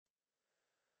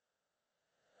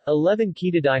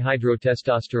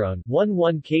11-ketadihydrotestosterone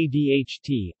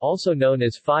 1,1-kDHT, also known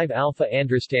as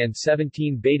 5-alpha-androstand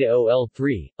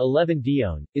 17-beta-OL3,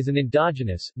 11-dione, is an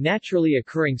endogenous, naturally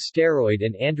occurring steroid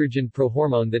and androgen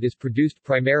prohormone that is produced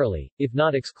primarily, if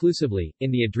not exclusively, in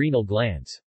the adrenal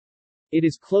glands. It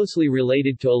is closely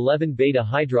related to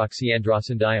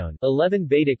 11-beta-hydroxyandrostenedione,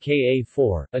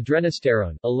 11-beta-Ka4,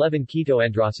 adrenosterone,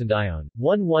 11-ketoandrostenedione,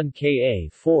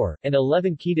 1,1-Ka4, and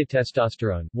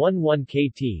 11-ketotestosterone,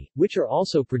 1,1-KT, which are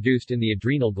also produced in the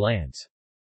adrenal glands.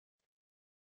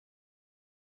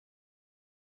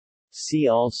 See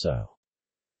also: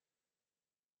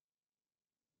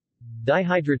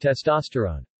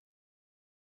 dihydrotestosterone.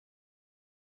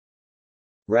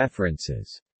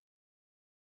 References